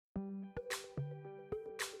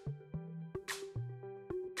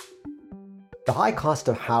The high cost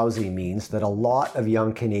of housing means that a lot of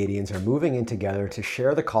young Canadians are moving in together to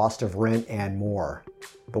share the cost of rent and more.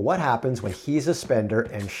 But what happens when he's a spender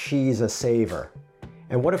and she's a saver?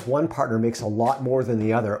 And what if one partner makes a lot more than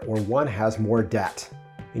the other, or one has more debt?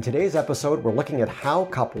 In today's episode, we're looking at how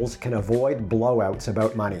couples can avoid blowouts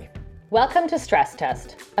about money. Welcome to Stress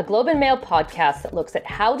Test, a Globe and Mail podcast that looks at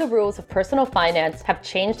how the rules of personal finance have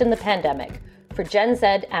changed in the pandemic for Gen Z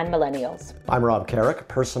and millennials. I'm Rob Carrick,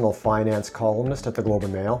 personal finance columnist at the Globe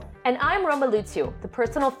and Mail. And I'm Roma, the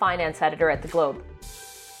personal finance editor at the Globe.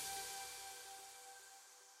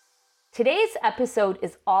 Today's episode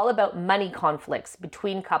is all about money conflicts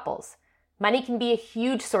between couples. Money can be a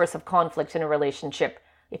huge source of conflict in a relationship.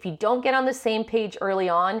 If you don't get on the same page early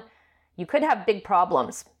on, you could have big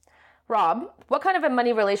problems. Rob, what kind of a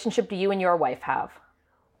money relationship do you and your wife have?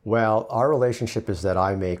 Well, our relationship is that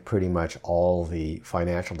I make pretty much all the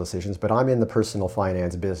financial decisions, but I'm in the personal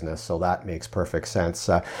finance business, so that makes perfect sense.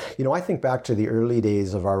 I think back to the early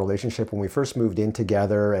days of our relationship when we first moved in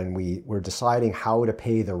together and we were deciding how to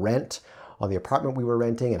pay the rent on the apartment we were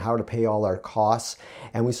renting and how to pay all our costs.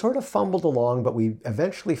 And we sort of fumbled along, but we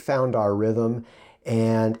eventually found our rhythm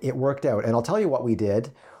and it worked out. And I'll tell you what we did.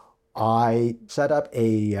 I set up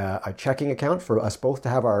a checking account for us both to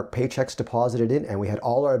have our paychecks deposited in, and we had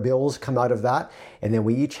all our bills come out of that. And then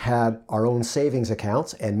we each had our own savings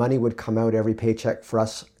accounts, and money would come out every paycheck for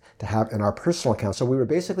us to have in our personal account. So we were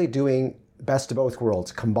basically doing best of both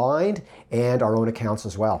worlds, combined and our own accounts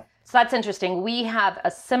as well. So that's interesting. We have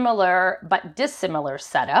a similar but dissimilar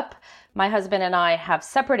setup. My husband and I have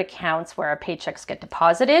separate accounts where our paychecks get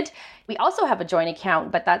deposited. We also have a joint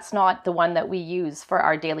account, but that's not the one that we use for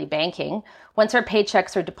our daily banking. Once our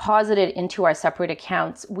paychecks are deposited into our separate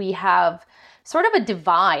accounts, we have sort of a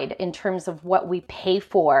divide in terms of what we pay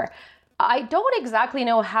for. I don't exactly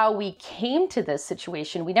know how we came to this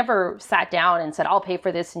situation. We never sat down and said, I'll pay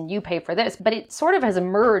for this and you pay for this, but it sort of has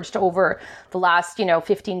emerged over the last,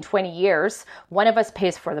 15, 20 years. One of us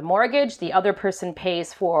pays for the mortgage, the other person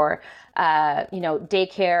pays for,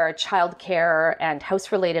 daycare, childcare, and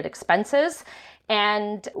house-related expenses.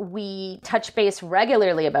 And we touch base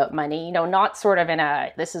regularly about money, not sort of in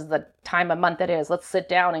this is the time of month it is, let's sit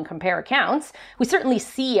down and compare accounts. We certainly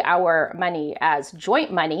see our money as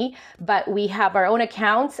joint money, but we have our own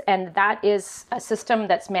accounts, and that is a system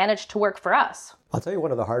that's managed to work for us. I'll tell you,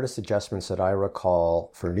 one of the hardest adjustments that I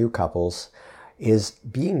recall for new couples is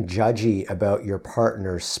being judgy about your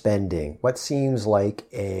partner's spending. What seems like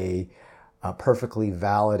a perfectly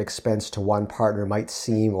valid expense to one partner might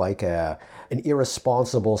seem like an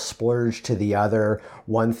irresponsible splurge to the other.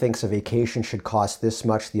 One thinks a vacation should cost this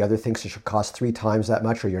much, the other thinks it should cost 3 times that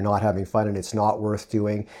much, or you're not having fun and it's not worth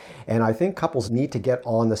doing. And I think couples need to get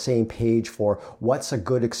on the same page for what's a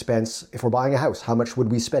good expense. If we're buying a house, how much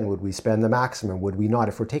would we spend? Would we spend the maximum? Would we not?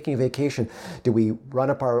 If we're taking a vacation, do we run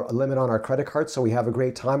up our limit on our credit card so we have a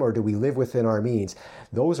great time, or do we live within our means?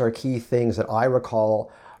 Those are key things that I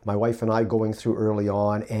recall my wife and I going through early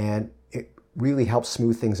on, and it really helps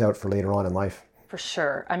smooth things out for later on in life. For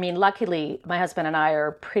sure. I mean, luckily, my husband and I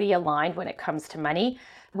are pretty aligned when it comes to money.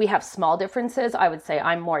 We have small differences. I would say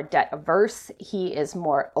I'm more debt averse. He is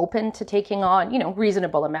more open to taking on,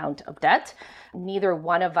 reasonable amount of debt. Neither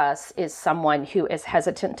one of us is someone who is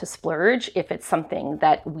hesitant to splurge if it's something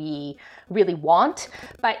that we really want.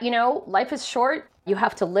 But, life is short. You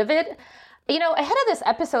have to live it. Ahead of this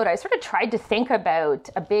episode, I sort of tried to think about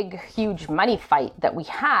a big, huge money fight that we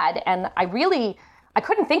had, and I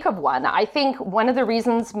couldn't think of one. I think one of the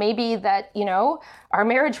reasons maybe that, our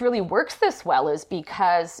marriage really works this well is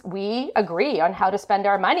because we agree on how to spend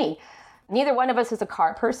our money. Neither one of us is a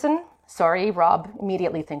car person. Sorry, Rob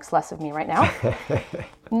immediately thinks less of me right now.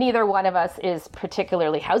 Neither one of us is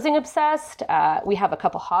particularly housing obsessed. We have a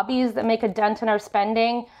couple hobbies that make a dent in our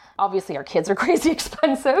spending. Obviously, our kids are crazy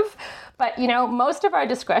expensive, but most of our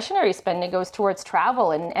discretionary spending goes towards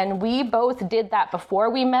travel, and we both did that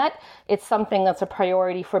before we met. It's something that's a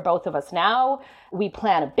priority for both of us now. We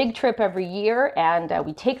plan a big trip every year, and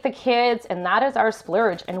we take the kids, and that is our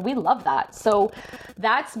splurge, and we love that. So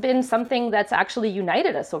that's been something that's actually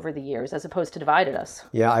united us over the years as opposed to divided us.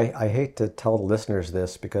 Yeah, I hate to tell the listeners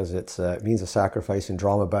this because it means a sacrifice and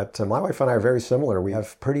drama, but my wife and I are very similar. We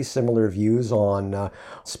have pretty similar views on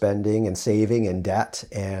spending and saving and debt,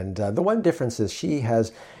 and the one difference is she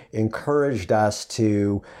has encouraged us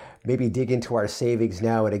to maybe dig into our savings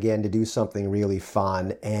now and again to do something really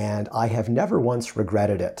fun, and I have never once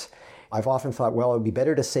regretted it. I've often thought, well, it would be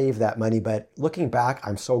better to save that money, but looking back,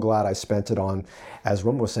 I'm so glad I spent it on, as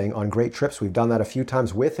Roma was saying, on great trips. We've done that a few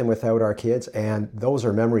times with and without our kids, and those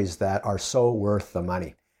are memories that are so worth the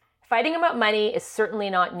money. Fighting about money is certainly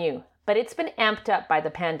not new. but it's been amped up by the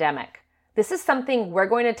pandemic. This is something we're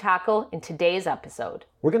going to tackle in today's episode.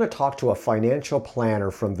 We're going to talk to a financial planner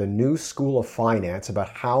from the New School of Finance about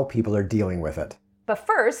how people are dealing with it. But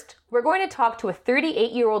first, we're going to talk to a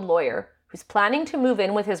 38-year-old lawyer who's planning to move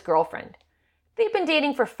in with his girlfriend. They've been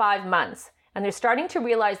dating for 5 months, and they're starting to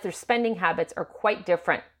realize their spending habits are quite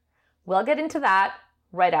different. We'll get into that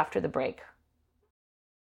right after the break.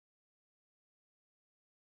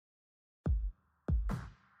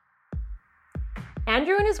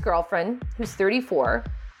 Andrew and his girlfriend, who's 34,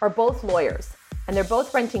 are both lawyers, and they're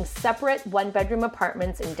both renting separate one-bedroom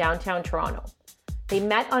apartments in downtown Toronto. They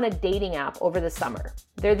met on a dating app over the summer.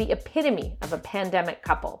 They're the epitome of a pandemic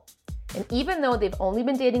couple. And even though they've only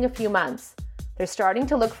been dating a few months, they're starting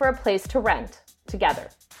to look for a place to rent together.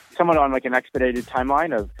 Somewhat on like an expedited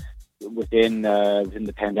timeline of within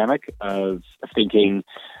the pandemic of thinking,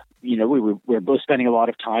 we're both spending a lot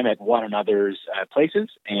of time at one another's places,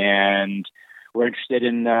 and we're interested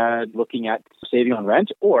in looking at saving on rent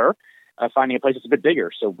or finding a place that's a bit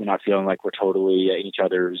bigger, so we're not feeling like we're totally in each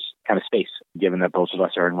other's kind of space, given that both of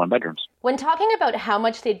us are in one bedrooms. When talking about how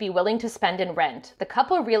much they'd be willing to spend in rent, the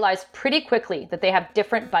couple realized pretty quickly that they have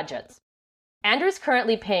different budgets. Andrew's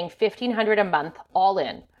currently paying $1,500 a month all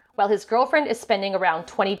in, while his girlfriend is spending around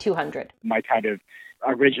 $2,200. My kind of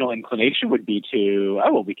original inclination would be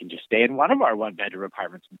we can just stay in one of our one-bedroom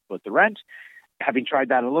apartments and split the rent. Having tried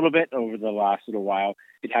that a little bit over the last little while,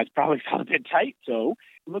 it has probably felt a bit tight. So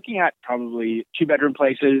looking at probably 2-bedroom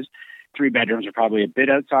places, 3 bedrooms are probably a bit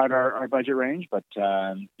outside our budget range, but 2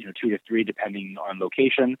 to 3 depending on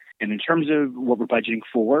location. And in terms of what we're budgeting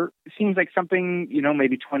for, it seems like something,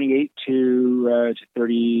 maybe 28 to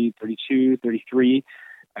 30, 32, 33.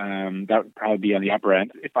 That would probably be on the upper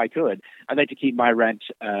end. If I could, I'd like to keep my rent,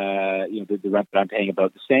 the rent that I'm paying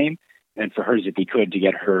about the same. And for hers, if we could, to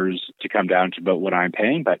get hers to come down to about what I'm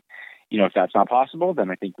paying. But, if that's not possible,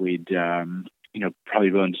 then I think we'd,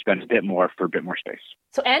 probably willing to spend a bit more for a bit more space.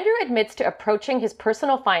 So Andrew admits to approaching his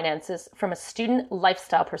personal finances from a student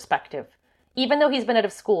lifestyle perspective, even though he's been out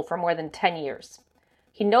of school for more than 10 years.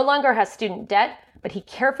 He no longer has student debt, but he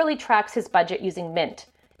carefully tracks his budget using Mint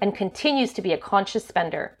and continues to be a conscious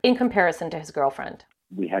spender in comparison to his girlfriend.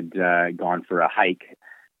 We had gone for a hike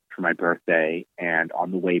for my birthday, and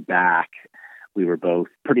on the way back, we were both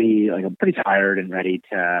pretty tired and ready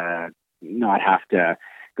to not have to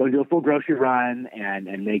go do a full grocery run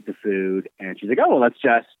and make the food. And she's like, "Oh, well, let's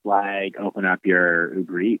just open up your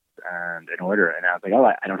Uber Eats and order." And I was like, "Oh,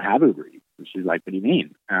 I don't have Uber Eats." And she's like, "What do you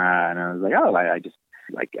mean?" And I was like, "Oh, I just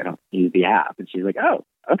I don't use the app." And she's like, "Oh,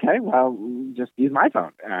 okay, well, just use my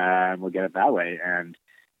phone and we'll get it that way." And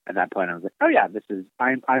at that point, I was like, "Oh yeah,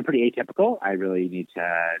 I'm pretty atypical. I really need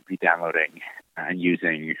to be downloading and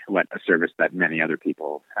using a service that many other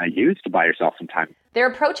people use to buy yourself some time." Their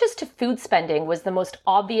approaches to food spending was the most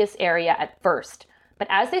obvious area at first, but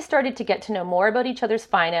as they started to get to know more about each other's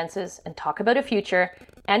finances and talk about a future,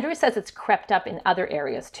 Andrew says it's crept up in other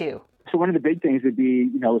areas too. So one of the big things would be,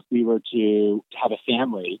 if we were to have a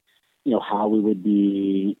family, how we would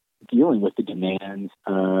be dealing with the demands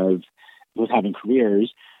of both having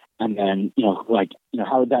careers. And then,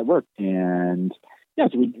 how would that work? And yeah,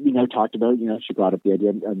 so we talked about, she brought up the idea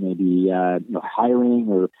of maybe, hiring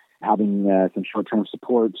or having some short-term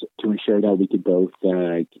support to ensure that we could both,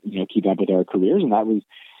 keep up with our careers. And that was,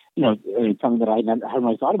 something that I hadn't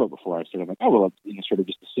really thought about before. I sort of sort of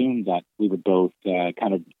just assumed that we would both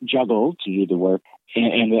kind of juggle to do the work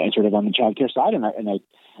and sort of on the childcare side. And I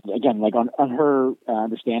again, on her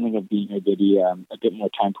understanding of being maybe a bit more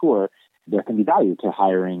time poor, there can be value to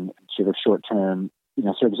hiring sort of short-term,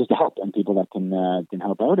 services to help and people that can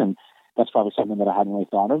help out. And that's probably something that I hadn't really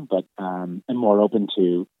thought of, but I'm more open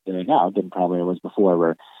to now than probably I was before,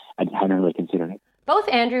 where I hadn't really considered it. Both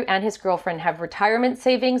Andrew and his girlfriend have retirement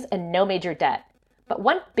savings and no major debt. But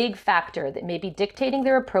one big factor that may be dictating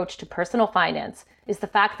their approach to personal finance is the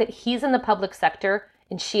fact that he's in the public sector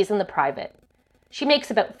and she's in the private. She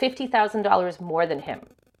makes about $50,000 more than him.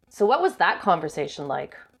 So what was that conversation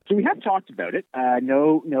like? So we have talked about it.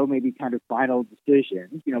 No, maybe kind of final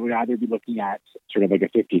decisions. We'd either be looking at sort of like a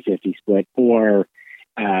 50-50 split or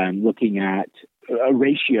looking at a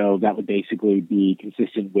ratio that would basically be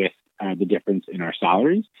consistent with the difference in our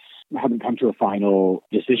salaries. We haven't come to a final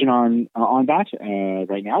decision on that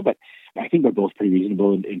right now, but I think we're both pretty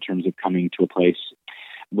reasonable in terms of coming to a place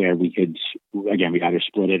where we could, again, we'd either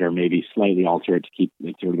split it or maybe slightly alter it to keep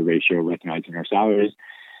sort of the ratio recognizing our salaries.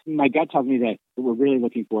 My gut tells me that what we're really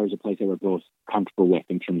looking for is a place that we're both comfortable with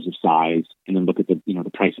in terms of size, and then look at the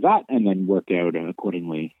price of that and then work out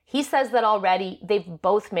accordingly. He says that already they've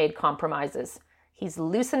both made compromises. He's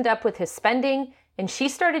loosened up with his spending and she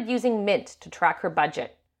started using Mint to track her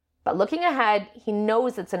budget. But looking ahead, he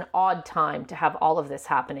knows it's an odd time to have all of this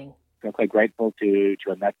happening. I'm quite grateful to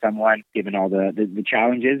have met someone, given all the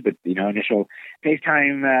challenges, but, initial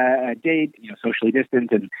FaceTime date, socially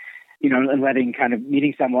distant and, and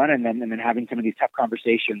meeting someone and then having some of these tough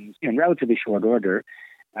conversations in relatively short order.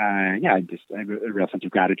 I have a real sense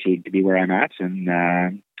of gratitude to be where I'm at.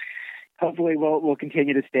 And hopefully we'll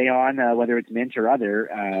continue to stay on, whether it's Mint or other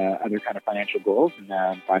kind of financial goals,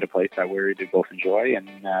 and find a place that we both enjoy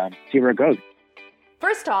and see where it goes.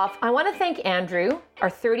 First off, I want to thank Andrew, our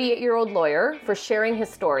 38-year-old lawyer, for sharing his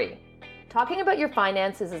story. Talking about your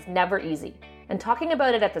finances is never easy, and talking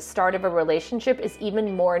about it at the start of a relationship is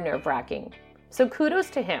even more nerve-wracking. So kudos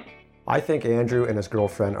to him. I think Andrew and his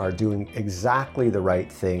girlfriend are doing exactly the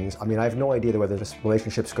right things. I mean, I have no idea whether this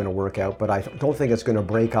relationship's going to work out, but I don't think it's going to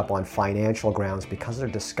break up on financial grounds because they're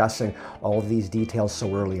discussing all of these details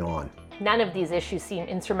so early on. None of these issues seem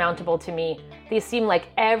insurmountable to me. They seem like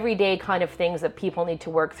everyday kind of things that people need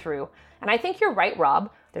to work through. And I think you're right,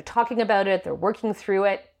 Rob. They're talking about it, they're working through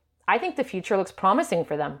it. I think the future looks promising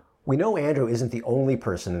for them. We know Andrew isn't the only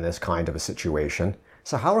person in this kind of a situation.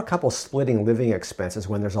 So how are couples splitting living expenses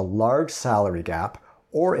when there's a large salary gap,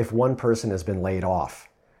 or if one person has been laid off?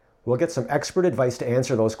 We'll get some expert advice to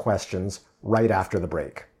answer those questions right after the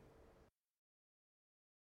break.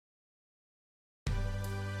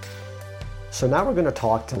 So now we're going to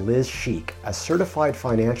talk to Liz Schieck, a certified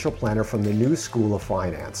financial planner from the New School of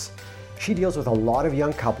Finance. She deals with a lot of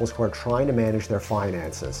young couples who are trying to manage their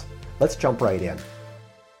finances. Let's jump right in.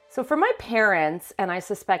 So for my parents, and I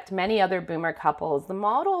suspect many other boomer couples, the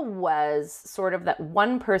model was sort of that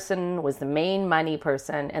one person was the main money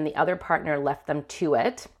person and the other partner left them to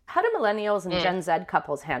it. How do millennials and Gen Z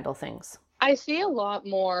couples handle things? I see a lot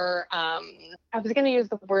more, I was going to use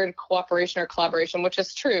the word cooperation or collaboration, which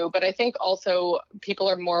is true, but I think also people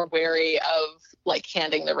are more wary of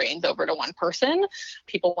handing the reins over to one person.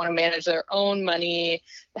 People want to manage their own money,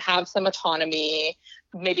 have some autonomy,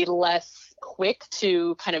 maybe less quick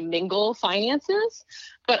to kind of mingle finances.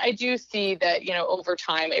 But I do see that, over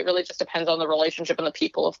time, it really just depends on the relationship and the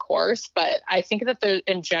people, of course. But I think that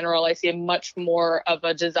in general, I see a much more of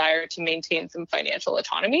a desire to maintain some financial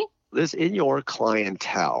autonomy. Liz, in your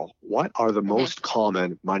clientele, what are the most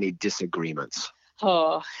common money disagreements?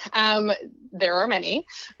 There are many.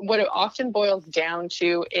 What it often boils down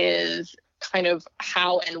to is kind of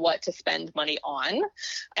how and what to spend money on.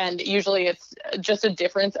 And usually it's just a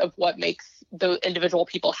difference of what makes the individual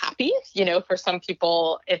people happy. For some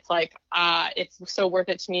people, it's like, it's so worth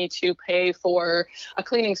it to me to pay for a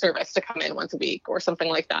cleaning service to come in once a week or something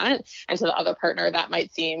like that. And to the other partner, that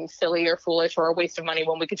might seem silly or foolish or a waste of money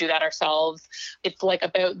when we could do that ourselves. It's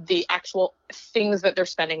about the actual things that they're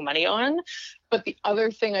spending money on. But the other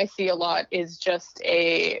thing I see a lot is just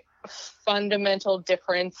a fundamental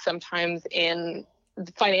difference sometimes in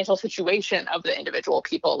the financial situation of the individual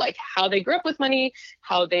people, like how they grew up with money,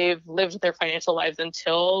 how they've lived their financial lives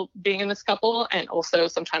until being in this couple, and also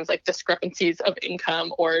sometimes discrepancies of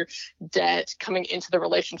income or debt coming into the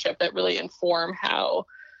relationship that really inform how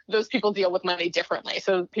those people deal with money differently.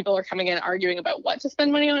 So people are coming in arguing about what to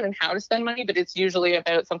spend money on and how to spend money, but it's usually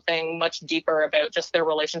about something much deeper about just their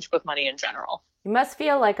relationship with money in general. You must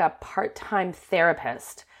feel like a part-time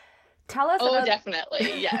therapist. Tell us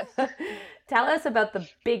definitely, yes. Tell us about the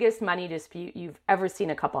biggest money dispute you've ever seen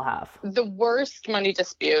a couple have. The worst money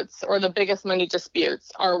disputes or the biggest money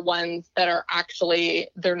disputes are ones that are actually,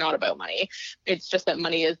 they're not about money. It's just that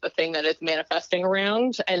money is the thing that it's manifesting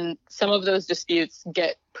around. And some of those disputes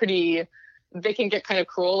they can get kind of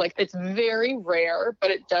cruel. It's very rare,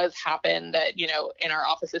 but it does happen that, in our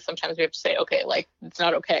offices, sometimes we have to say, okay, it's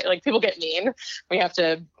not okay. People get mean. We have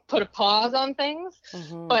to put a pause on things.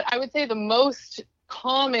 Mm-hmm. But I would say the most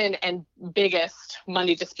common and biggest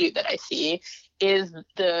money dispute that I see is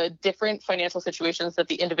the different financial situations that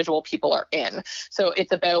the individual people are in. So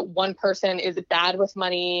it's about one person is bad with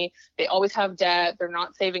money. They always have debt. They're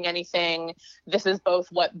not saving anything. This is both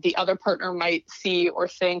what the other partner might see or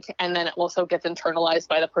think, and then it also gets internalized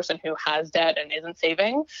by the person who has debt and isn't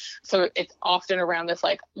saving. So it's often around this,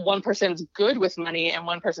 one person's good with money and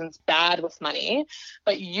one person's bad with money.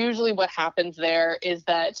 But usually what happens there is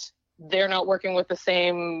that they're not working with the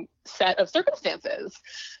same set of circumstances.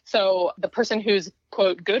 So the person who's,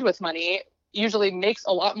 quote, good with money usually makes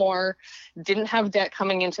a lot more, didn't have debt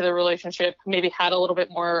coming into the relationship, maybe had a little bit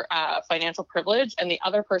more financial privilege, and the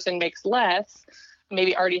other person makes less,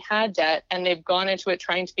 maybe already had debt, and they've gone into it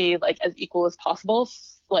trying to be as equal as possible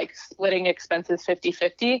like splitting expenses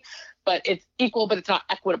 50-50, but it's equal, but it's not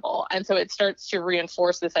equitable. And so it starts to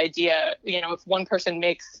reinforce this idea, if one person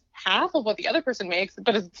makes half of what the other person makes,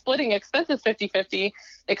 but is splitting expenses 50-50,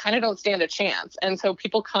 they kind of don't stand a chance. And so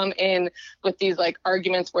people come in with these like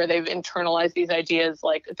arguments where they've internalized these ideas,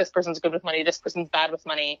 like this person's good with money, this person's bad with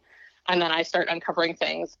money. And then I start uncovering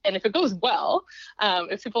things. And if it goes well,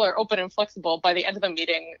 if people are open and flexible, by the end of the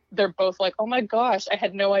meeting, they're both like, oh my gosh, I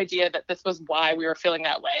had no idea that this was why we were feeling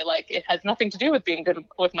that way. Like it has nothing to do with being good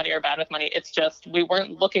with money or bad with money. It's just we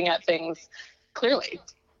weren't looking at things clearly.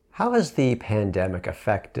 How has the pandemic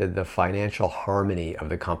affected the financial harmony of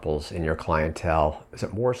the couples in your clientele? Is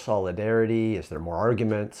it more solidarity? Is there more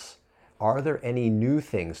arguments? Are there any new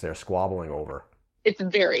things they're squabbling over? It's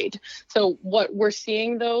varied. So what we're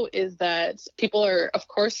seeing, though, is that people are, of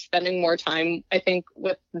course, spending more time, I think,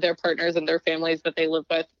 with their partners and their families that they live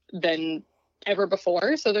with than ever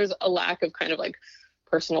before. So there's a lack of kind of like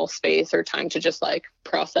personal space or time to just like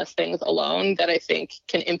process things alone that I think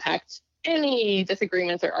can impact any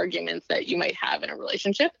disagreements or arguments that you might have in a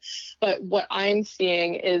relationship. But what I'm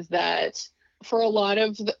seeing is that for a lot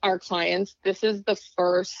of our clients, this is the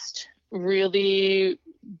first really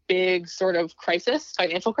big sort of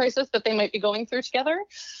financial crisis that they might be going through together.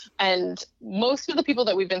 And most of the people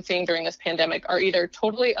that we've been seeing during this pandemic are either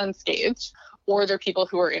totally unscathed or they're people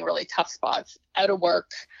who are in really tough spots, out of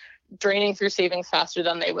work, draining through savings faster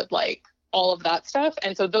than they would like, all of that stuff.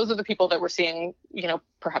 And so those are the people that we're seeing,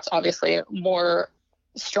 perhaps obviously more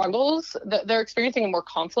struggles that they're experiencing and more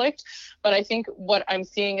conflict. But I think what I'm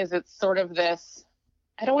seeing is it's sort of this,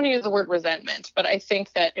 I don't want to use the word resentment, but I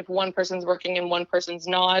think that if one person's working and one person's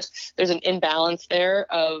not, there's an imbalance there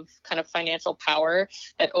of kind of financial power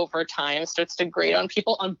that over time starts to grate on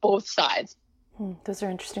people on both sides. Those are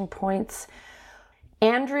interesting points.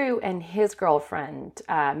 Andrew and his girlfriend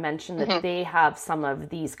mentioned that they have some of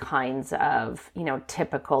these kinds of,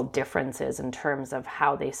 typical differences in terms of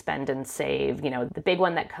how they spend and save. The big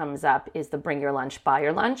one that comes up is the bring your lunch, buy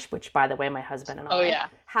your lunch, which, by the way, my husband and I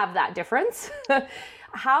have that difference.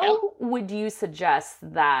 How would you suggest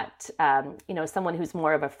that, someone who's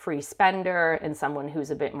more of a free spender and someone who's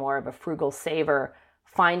a bit more of a frugal saver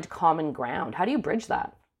find common ground? How do you bridge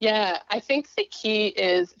that? Yeah, I think the key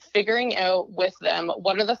is figuring out with them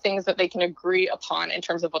what are the things that they can agree upon in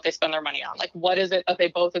terms of what they spend their money on. Like, what is it that they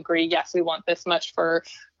both agree? Yes, we want this much for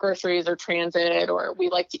groceries or transit, or we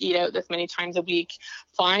like to eat out this many times a week.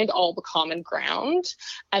 Find all the common ground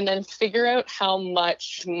and then figure out how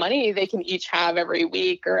much money they can each have every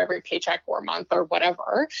week or every paycheck or month or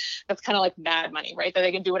whatever. That's kind of like mad money, right? That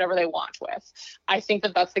they can do whatever they want with. I think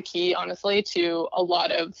that that's the key, honestly, to a lot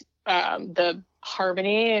of the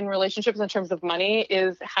harmony in relationships in terms of money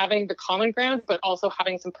is having the common ground, but also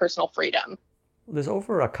having some personal freedom. Liz,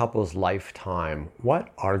 over a couple's lifetime, what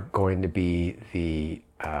are going to be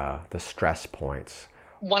the stress points?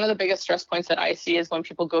 One of the biggest stress points that I see is when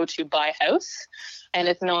people go to buy a house. And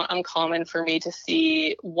it's not uncommon for me to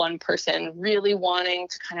see one person really wanting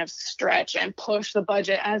to kind of stretch and push the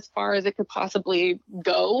budget as far as it could possibly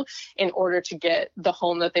go in order to get the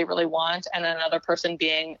home that they really want. And another person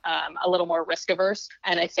being a little more risk averse.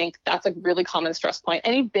 And I think that's a really common stress point.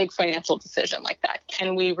 Any big financial decision like that.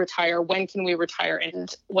 Can we retire? When can we retire?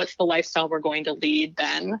 And what's the lifestyle we're going to lead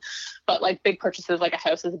then? But like big purchases like a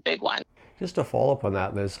house is a big one. Just to follow up on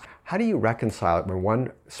that, Liz, how do you reconcile it when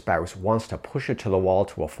one spouse wants to push it to the wall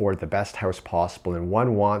to afford the best house possible and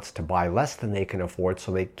one wants to buy less than they can afford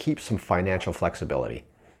so they keep some financial flexibility?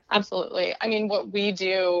 Absolutely. I mean, what we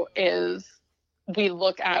do is we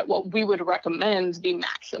look at what we would recommend the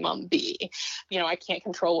maximum be. I can't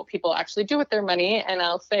control what people actually do with their money. And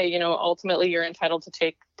I'll say, ultimately you're entitled to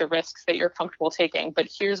take the risks that you're comfortable taking. But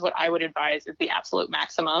here's what I would advise is the absolute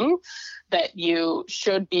maximum that you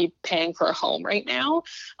should be paying for a home right now,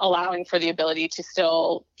 allowing for the ability to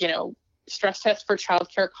still, stress test for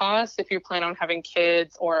childcare costs if you plan on having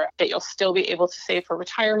kids, or that you'll still be able to save for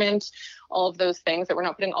retirement, all of those things, that we're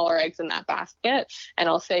not putting all our eggs in that basket. And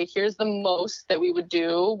I'll say, here's the most that we would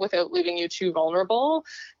do without leaving you too vulnerable.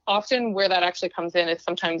 Often where that actually comes in is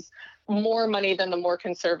sometimes more money than the more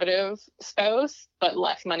conservative spouse, but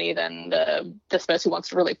less money than the spouse who wants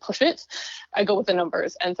to really push it. I go with the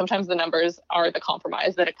numbers, and sometimes the numbers are the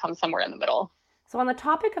compromise, that it comes somewhere in the middle. So on the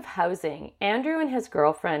topic of housing, Andrew and his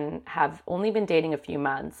girlfriend have only been dating a few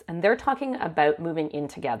months, and they're talking about moving in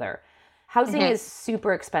together. Housing is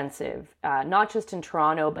super expensive, not just in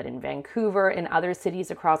Toronto, but in Vancouver and other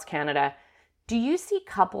cities across Canada. Do you see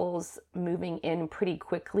couples moving in pretty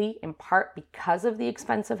quickly, in part because of the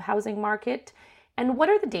expensive housing market? And what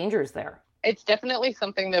are the dangers there? It's definitely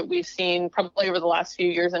something that we've seen probably over the last few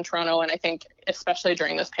years in Toronto. And I think especially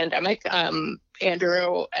during this pandemic,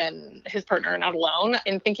 Andrew and his partner are not alone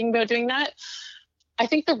in thinking about doing that. I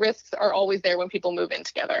think the risks are always there when people move in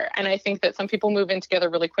together. And I think that some people move in together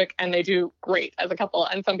really quick and they do great as a couple.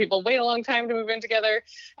 And some people wait a long time to move in together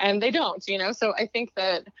and they don't, So I think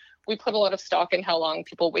that we put a lot of stock in how long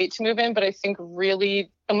people wait to move in. But I think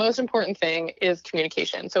really the most important thing is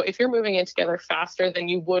communication. So if you're moving in together faster than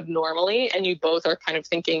you would normally, and you both are kind of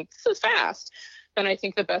thinking, this is fast, then I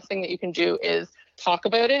think the best thing that you can do is talk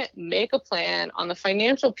about it, make a plan on the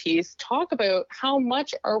financial piece, talk about how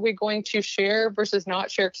much are we going to share versus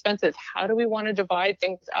not share expenses? How do we want to divide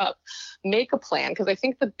things up? Make a plan, because I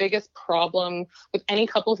think the biggest problem with any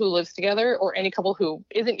couple who lives together or any couple who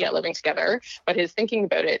isn't yet living together but is thinking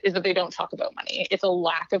about it is that they don't talk about money. It's a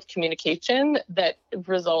lack of communication that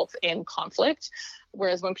results in conflict.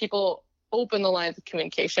 Whereas when people open the lines of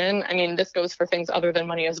communication, I mean, this goes for things other than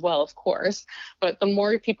money as well, of course, but the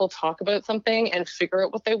more people talk about something and figure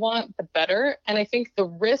out what they want, the better. And I think the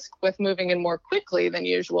risk with moving in more quickly than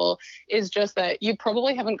usual is just that you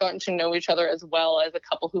probably haven't gotten to know each other as well as a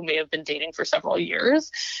couple who may have been dating for several years.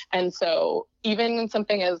 And so even in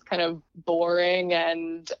something as kind of boring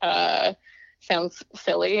and sounds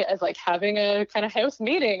silly as like having a kind of house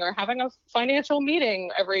meeting or having a financial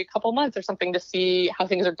meeting every couple months or something to see how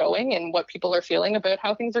things are going and what people are feeling about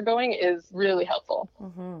how things are going is really helpful.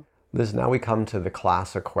 Mm-hmm. Liz, now we come to the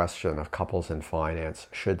classic question of couples in finance.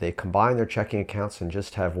 Should they combine their checking accounts and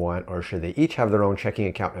just have one, or should they each have their own checking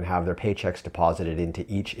account and have their paychecks deposited into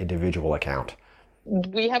each individual account?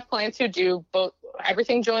 We have clients who do both,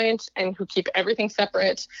 everything joint and who keep everything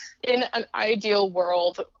separate. In an ideal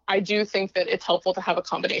world, I do think that it's helpful to have a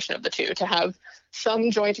combination of the two, to have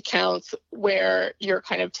some joint accounts where you're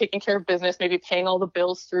kind of taking care of business, maybe paying all the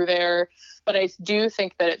bills through there. But I do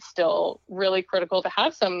think that it's still really critical to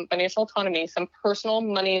have some financial autonomy, some personal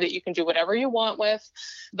money that you can do whatever you want with.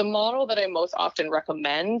 The model that I most often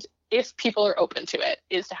recommend, if people are open to it,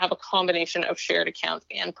 is to have a combination of shared accounts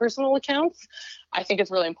and personal accounts. I think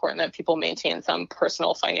it's really important that people maintain some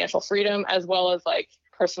personal financial freedom as well as like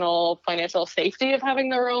personal financial safety of having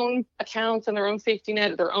their own accounts and their own safety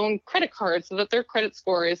net, their own credit card, so that their credit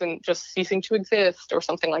score isn't just ceasing to exist or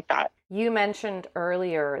something like that. You mentioned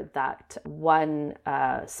earlier that one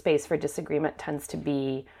space for disagreement tends to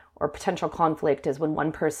be, or potential conflict is when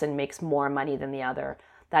one person makes more money than the other.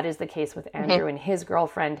 That is the case with Andrew and his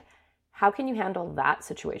girlfriend. How can you handle that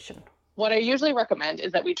situation? What I usually recommend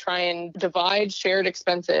is that we try and divide shared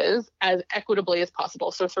expenses as equitably as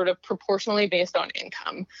possible, so sort of proportionally based on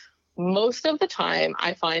income. Most of the time,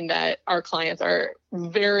 I find that our clients are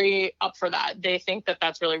very up for that. They think that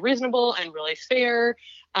that's really reasonable and really fair.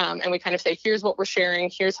 And we kind of say, here's what we're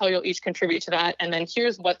sharing, here's how you'll each contribute to that, and then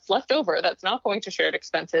here's what's left over that's not going to shared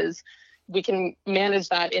expenses. We can manage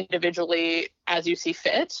that individually as you see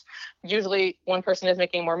fit. Usually one person is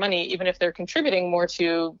making more money, even if they're contributing more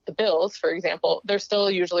to the bills, for example, they're still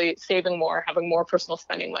usually saving more, having more personal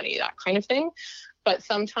spending money, that kind of thing. But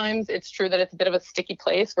sometimes it's true that it's a bit of a sticky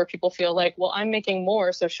place where people feel like, well, I'm making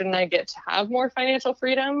more, so shouldn't I get to have more financial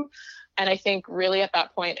freedom? And I think really at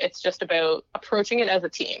that point, it's just about approaching it as a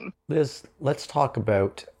team. Liz, let's talk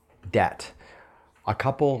about debt. A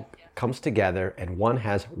couple comes together and one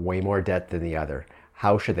has way more debt than the other.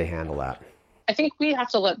 How should they handle that? I think we have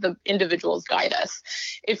to let the individuals guide us.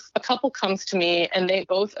 If a couple comes to me and they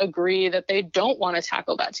both agree that they don't want to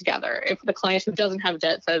tackle that together, if the client who doesn't have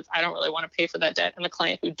debt says, I don't really want to pay for that debt, and the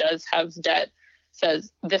client who does have debt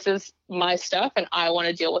says, this is my stuff and I want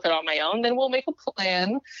to deal with it on my own, then we'll make a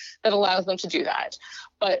plan that allows them to do that.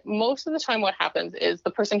 But most of the time what happens is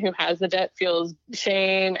the person who has the debt feels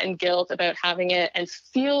shame and guilt about having it and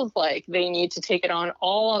feels like they need to take it on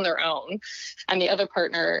all on their own. And the other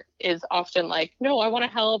partner is often like, no, I want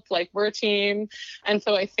to help, like we're a team. And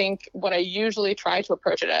so I think what I usually try to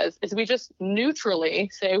approach it as is we just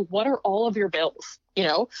neutrally say, what are all of your bills?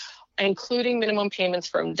 Including minimum payments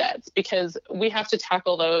from debts, because we have to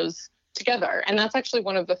tackle those together. And that's actually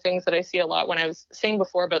one of the things that I see a lot when I was saying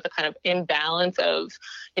before about the kind of imbalance of,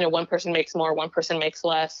 one person makes more, one person makes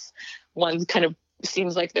less, one kind of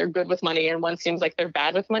seems like they're good with money and one seems like they're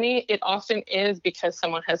bad with money. It often is because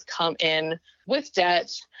someone has come in with debt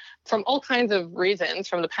from all kinds of reasons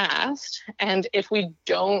from the past. And if we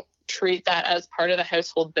don't treat that as part of the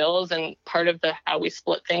household bills and part of how we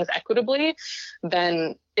split things equitably,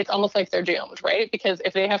 then it's almost like they're doomed, right? Because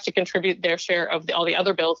if they have to contribute their share of all the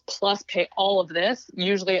other bills plus pay all of this,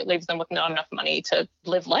 usually it leaves them with not enough money to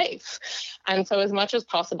live life. And so as much as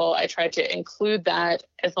possible, I try to include that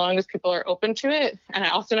as long as people are open to it. And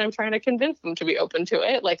I'm trying to convince them to be open to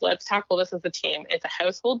it. Like, let's tackle this as a team. It's a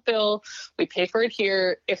household bill. We pay for it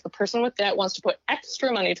here. If the person with debt wants to put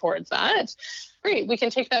extra money towards that, great. We can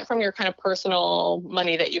take that from your kind of personal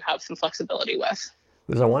money that you have some flexibility with.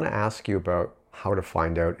 Liz, I want to ask you about how to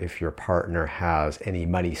find out if your partner has any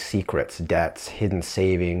money secrets, debts, hidden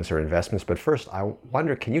savings, or investments. But first, I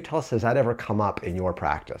wonder, can you tell us, has that ever come up in your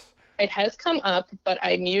practice? It has come up, but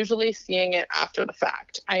I'm usually seeing it after the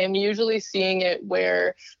fact. I am usually seeing it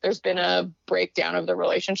where there's been a breakdown of the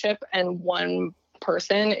relationship and one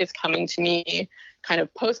person is coming to me kind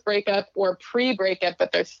of post-breakup or pre-breakup,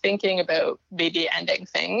 but they're thinking about maybe ending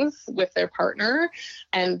things with their partner,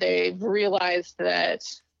 and they've realized that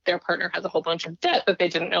their partner has a whole bunch of debt that they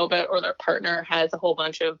didn't know about, or their partner has a whole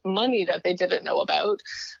bunch of money that they didn't know about.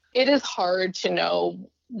 It is hard to know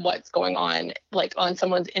what's going on, like on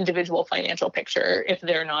someone's individual financial picture, if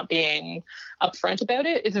they're not being upfront about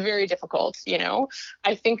it. It's very difficult, you know.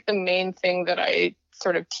 I think the main thing that I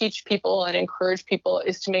sort of teach people and encourage people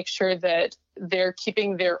is to make sure that they're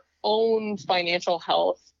keeping their own financial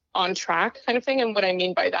health on track, kind of thing. And what I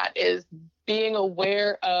mean by that is being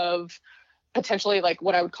aware of potentially like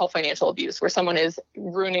what I would call financial abuse, where someone is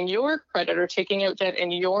ruining your credit or taking out debt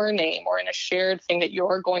in your name or in a shared thing that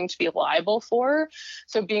you're going to be liable for.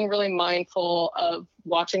 So being really mindful of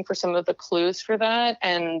watching for some of the clues for that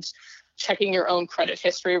and checking your own credit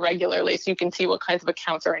history regularly so you can see what kinds of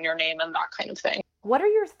accounts are in your name and that kind of thing. What are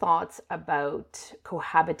your thoughts about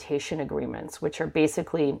cohabitation agreements, which are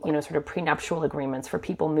basically, sort of prenuptial agreements for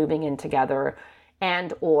people moving in together,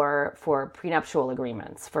 and or for prenuptial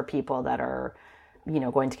agreements for people that are,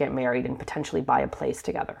 going to get married and potentially buy a place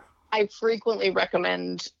together? I frequently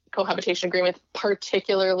recommend cohabitation agreements,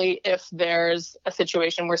 particularly if there's a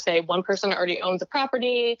situation where, say, one person already owns a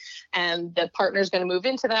property and the partner's going to move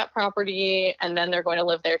into that property and then they're going to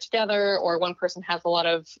live there together, or one person has a lot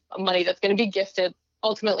of money that's going to be gifted.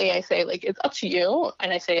 Ultimately, I say, it's up to you.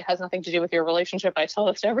 And I say it has nothing to do with your relationship. I tell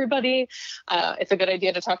this to everybody. It's a good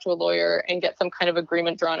idea to talk to a lawyer and get some kind of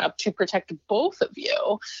agreement drawn up to protect both of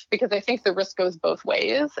you, because I think the risk goes both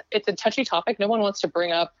ways. It's a touchy topic. No one wants to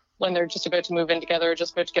bring up when they're just about to move in together or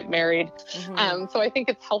just about to get married. Mm-hmm. So I think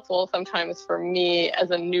it's helpful sometimes for me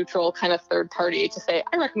as a neutral kind of third party to say,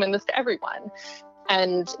 I recommend this to everyone.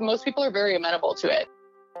 And most people are very amenable to it.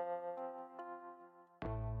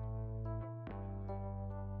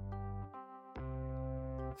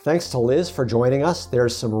 Thanks to Liz for joining us.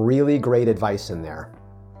 There's some really great advice in there.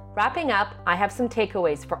 Wrapping up, I have some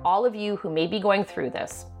takeaways for all of you who may be going through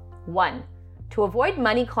this. 1, to avoid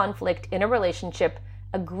money conflict in a relationship,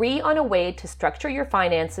 agree on a way to structure your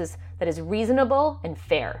finances that is reasonable and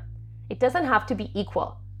fair. It doesn't have to be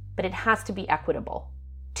equal, but it has to be equitable.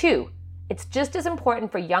 2, it's just as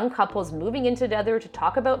important for young couples moving in together to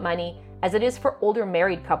talk about money as it is for older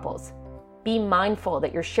married couples. Be mindful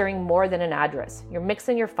that you're sharing more than an address. You're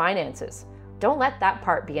mixing your finances. Don't let that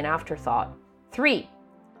part be an afterthought. 3,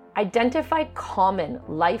 identify common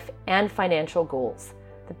life and financial goals.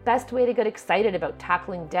 The best way to get excited about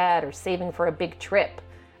tackling debt or saving for a big trip,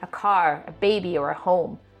 a car, a baby, or a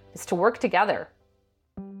home is to work together.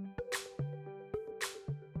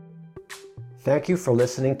 Thank you for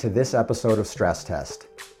listening to this episode of Stress Test.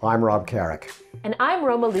 I'm Rob Carrick. And I'm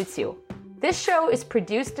Roma Luzio. This show is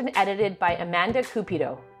produced and edited by Amanda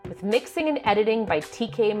Cupido, with mixing and editing by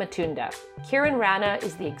TK Matunda. Kieran Rana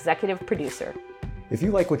is the executive producer. If you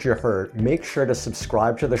like what you heard, make sure to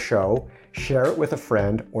subscribe to the show, share it with a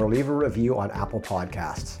friend, or leave a review on Apple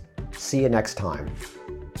Podcasts. See you next time.